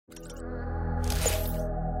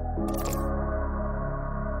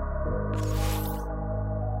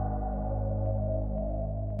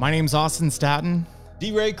My name's Austin Staton.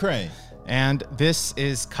 D-Ray Crane. And this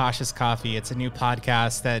is Cautious Coffee. It's a new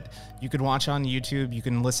podcast that you can watch on YouTube. You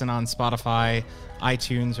can listen on Spotify,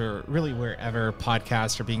 iTunes, or really wherever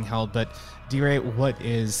podcasts are being held. But D-Ray, what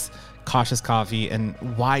is Cautious Coffee, and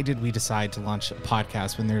why did we decide to launch a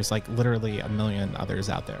podcast when there's like literally a million others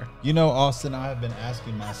out there? You know, Austin, I have been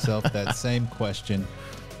asking myself that same question.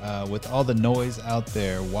 With all the noise out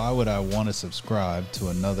there, why would I want to subscribe to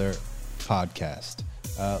another podcast?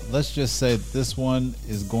 Let's just say this one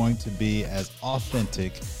is going to be as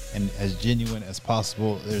authentic and as genuine as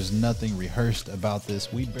possible. There's nothing rehearsed about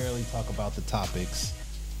this. We barely talk about the topics,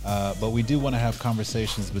 but we do want to have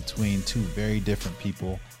conversations between two very different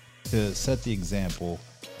people to set the example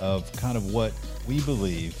of kind of what we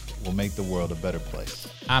believe will make the world a better place.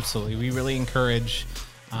 Absolutely. We really encourage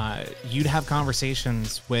you to have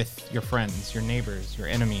conversations with your friends, your neighbors, your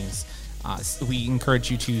enemies. We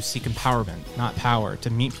encourage you to seek empowerment, not power,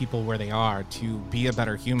 to meet people where they are, to be a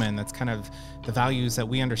better human. That's kind of the values that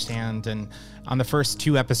we understand. And on the first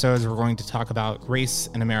 2 episodes, we're going to talk about race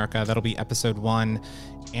in America. That'll be episode 1.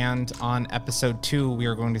 And on episode 2, we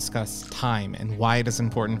are going to discuss time and why it is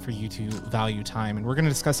important for you to value time. And we're going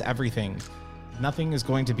to discuss everything. Nothing is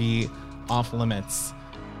going to be off limits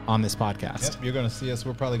on this podcast. Yep, you're going to see us.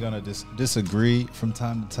 We're probably going to disagree from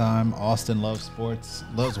time to time. Austin loves sports,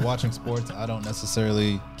 loves watching sports. I don't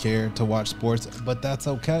necessarily care to watch sports, but that's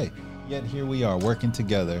okay. Yet here we are working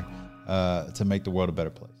together to make the world a better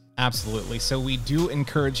place. Absolutely. So we do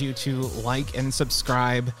encourage you to like and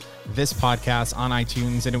subscribe this podcast on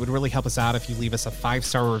iTunes, and it would really help us out if you leave us a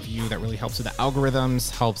 5-star review. That really helps with the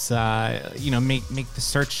algorithms, helps make the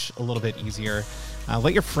search a little bit easier.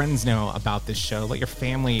 Let your friends know about this show. Let your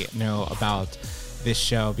family know about this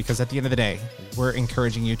show, because at the end of the day, we're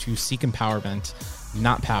encouraging you to seek empowerment,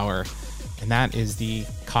 not power. And that is the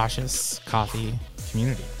Cautious Coffee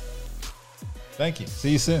community. Thank you.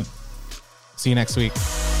 See you soon. See you next week.